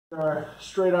Our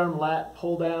straight arm lat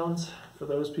pull downs for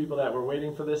those people that were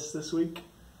waiting for this week,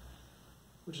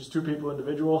 which is 2 people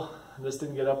individual. This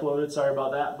didn't get uploaded, sorry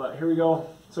about that, but here we go.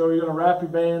 So you're going to wrap your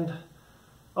band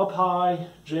up high,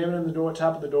 jam it in the door,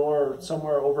 top of the door, or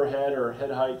somewhere overhead or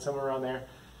head height, somewhere around there.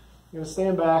 You're going to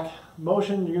stand back.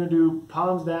 Motion, you're going to do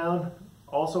palms down,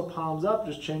 also palms up,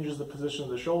 just changes the position of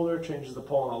the shoulder, changes the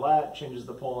pull on the lat, changes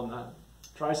the pull on the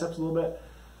triceps a little bit.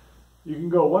 You can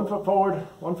go 1 foot forward,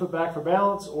 1 foot back for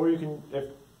balance, or you can, if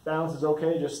balance is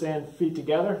okay, just stand feet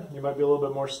together. You might be a little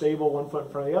bit more stable, 1 foot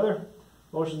in front of the other.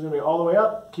 Motion is going to be all the way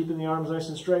up, keeping the arms nice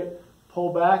and straight.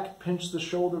 Pull back, pinch the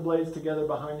shoulder blades together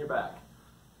behind your back.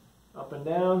 Up and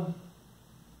down.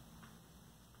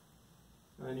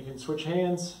 And then you can switch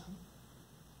hands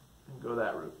and go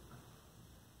that route.